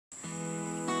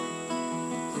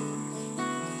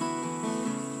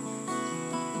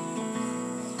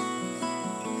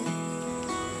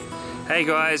Hey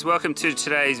guys, welcome to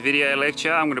today's video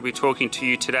lecture. I'm going to be talking to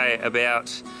you today about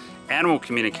animal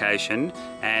communication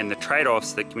and the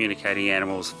trade-offs that communicating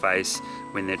animals face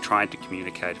when they're trying to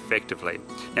communicate effectively.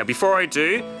 Now before I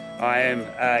do, I am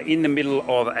in the middle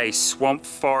of a swamp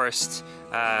forest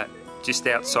just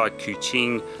outside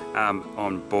Kuching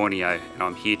on Borneo, and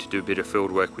I'm here to do a bit of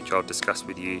field work which I'll discuss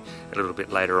with you a little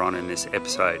bit later on in this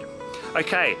episode.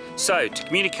 Okay, so to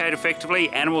communicate effectively,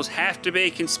 animals have to be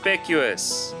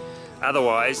conspicuous.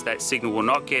 Otherwise, that signal will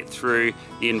not get through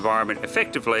the environment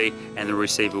effectively and the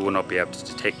receiver will not be able to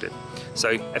detect it. So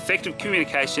effective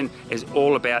communication is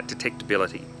all about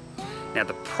detectability. Now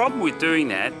the problem with doing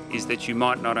that is that you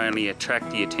might not only attract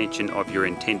the attention of your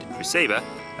intended receiver,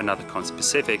 another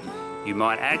conspecific, you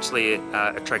might actually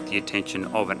attract the attention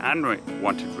of an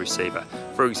unwanted receiver.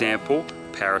 For example,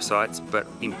 parasites, but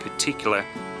in particular,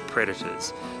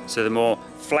 predators. So the more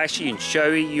flashy and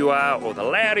showy you are, or the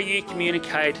louder you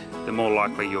communicate, the more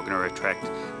likely you're going to attract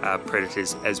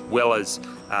predators, as well as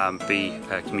be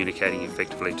communicating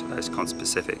effectively to those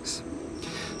conspecifics.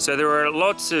 So there are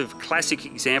lots of classic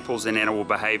examples in animal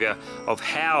behaviour of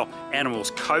how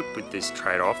animals cope with this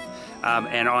trade-off,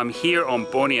 and I'm here on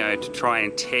Borneo to try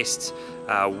and test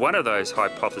one of those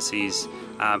hypotheses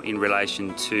in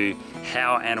relation to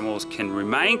how animals can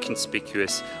remain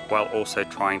conspicuous while also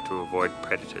trying to avoid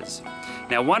predators.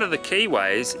 Now, one of the key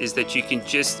ways is that you can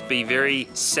just be very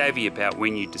savvy about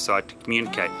when you decide to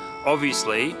communicate.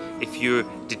 Obviously, if you're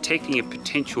detecting a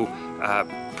potential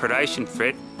predation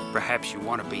threat, perhaps you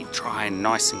want to be trying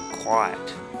nice and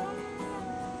quiet.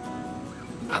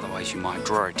 Otherwise, you might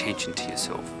draw attention to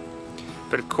yourself.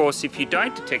 But of course, if you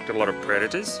don't detect a lot of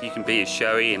predators, you can be as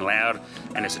showy and loud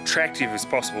and as attractive as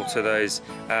possible to those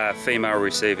female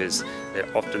receivers.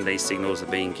 Often these signals are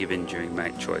being given during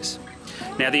mate choice.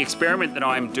 Now the experiment that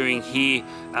I'm doing here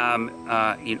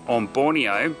on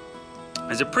Borneo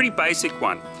is a pretty basic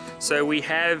one. So we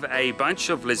have a bunch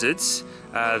of lizards.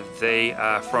 They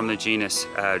are from the genus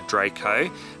Draco.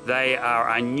 They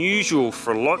are unusual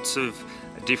for lots of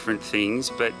different things,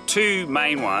 but two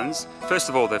main ones. First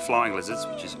of all, they're flying lizards,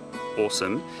 which is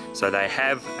awesome. So they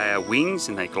have wings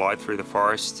and they glide through the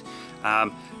forest.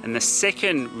 And the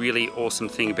second really awesome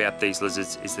thing about these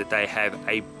lizards is that they have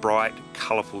a bright,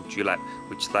 colourful dewlap,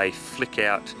 which they flick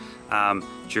out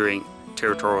during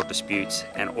territorial disputes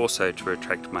and also to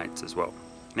attract mates as well.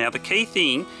 Now the key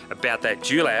thing about that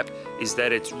dewlap is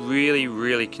that it's really,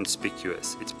 really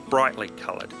conspicuous. It's brightly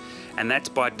coloured. And that's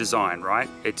by design, right?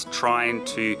 It's trying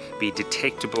to be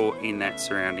detectable in that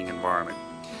surrounding environment.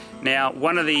 Now,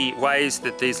 one of the ways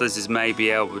that these lizards may be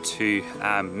able to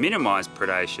minimise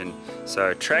predation,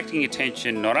 so attracting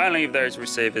attention not only of those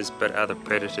receivers but other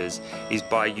predators, is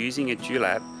by using a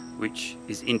dewlap which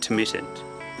is intermittent.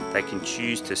 They can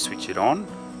choose to switch it on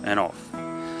and off.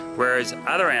 Whereas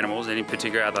other animals, and in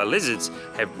particular other lizards,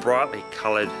 have brightly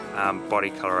coloured body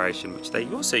coloration, which they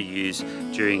also use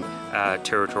during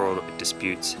territorial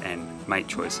disputes and mate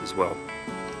choice as well.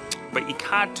 But you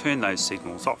can't turn those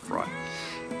signals off, right?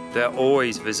 They're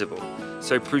always visible.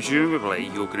 So presumably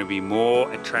you're going to be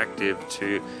more attractive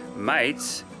to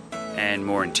mates and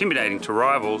more intimidating to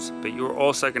rivals, but you're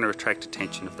also going to attract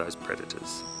attention of those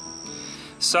predators.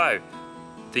 So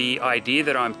the idea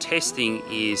that I'm testing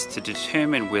is to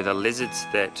determine whether lizards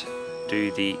that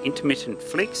do the intermittent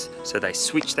flicks, so they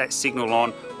switch that signal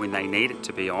on when they need it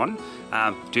to be on,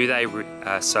 do they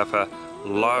suffer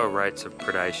lower rates of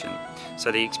predation. So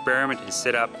the experiment is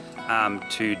set up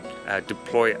to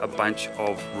deploy a bunch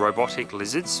of robotic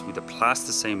lizards with a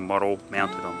plasticine model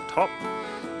mounted on the top.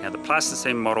 Now the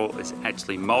plasticine model is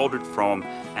actually moulded from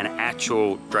an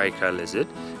actual Draco lizard.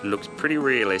 It looks pretty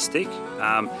realistic,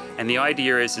 and the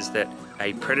idea is that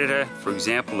a predator, for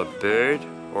example a bird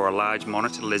or a large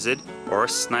monitor lizard or a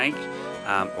snake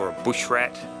or a bush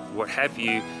rat, what have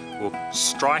you, will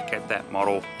strike at that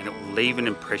model and it will leave an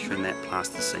impression in that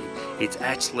plasticine. It's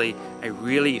actually a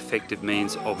really effective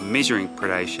means of measuring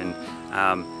predation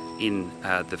in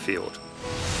the field.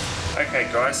 Okay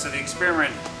guys, so the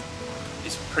experiment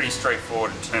is pretty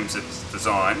straightforward in terms of its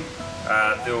design.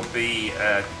 There will be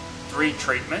 3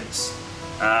 treatments.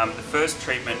 The first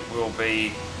treatment will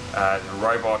be the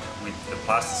robot with the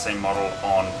plasticine model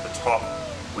on the top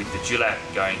with the dewlap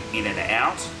going in and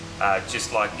out,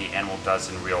 just like the animal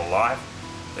does in real life.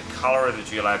 The colour of the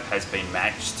dewlap has been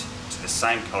matched to the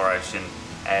same coloration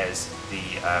as the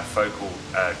focal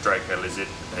Draco lizard.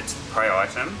 It's the prey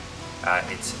item.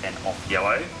 It's an off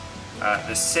yellow.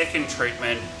 The second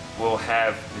treatment will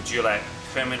have the dewlap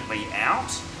permanently out,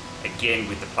 again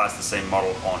with the plasticine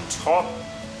model on top.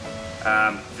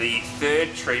 The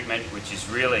third treatment, which is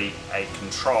really a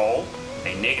control,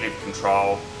 a negative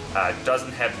control,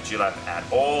 doesn't have the dewlap at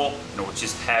all, nor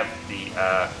just have the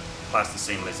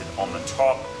plasticine lizard on the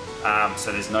top.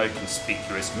 So there's no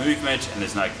conspicuous movement and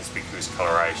there's no conspicuous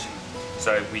coloration.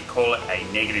 So we call it a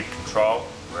negative control.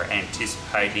 We're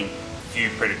anticipating few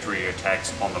predatory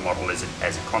attacks on the model lizard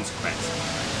as a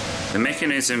consequence. The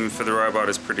mechanism for the robot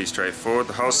is pretty straightforward.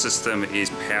 The whole system is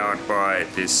powered by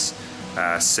this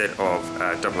set of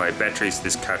AA batteries.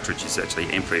 This cartridge is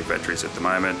actually empty of batteries at the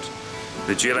moment.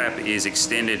 The dewlap is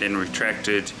extended and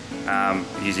retracted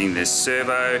using this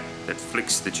servo that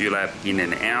flicks the dewlap in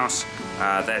and out.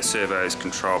 That servo is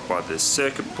controlled by the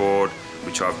circuit board,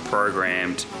 which I've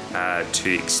programmed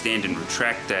to extend and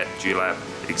retract that dewlap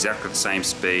at exactly the same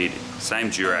speed, same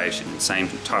duration, same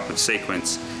type of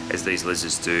sequence as these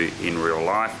lizards do in real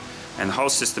life. And the whole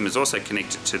system is also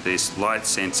connected to this light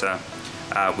sensor,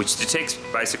 which detects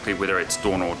basically whether it's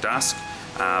dawn or dusk,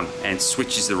 and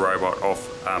switches the robot off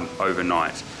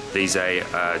overnight. These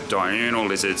are diurnal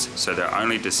lizards, so they're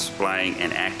only displaying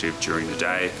and active during the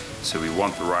day, so we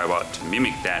want the robot to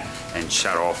mimic that and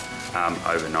shut off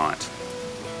overnight.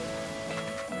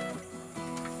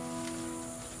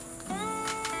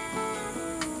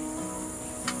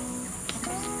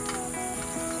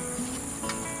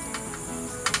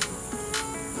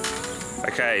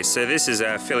 Okay, so this is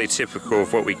fairly typical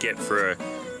of what we get for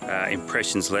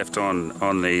impressions left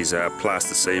on these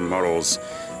plasticine models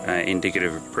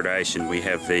indicative of predation. We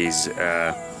have these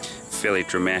fairly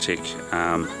dramatic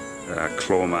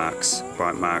claw marks,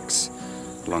 bite marks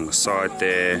along the side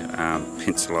there,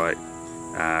 pencilite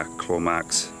claw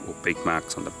marks or beak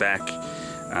marks on the back.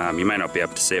 You may not be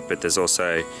able to see it, but there's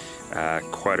also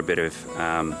quite a bit of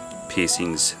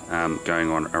piercings going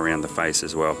on around the face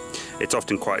as well. It's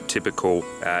often quite typical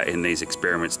in these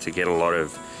experiments to get a lot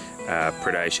of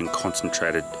predation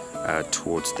concentrated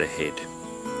towards the head.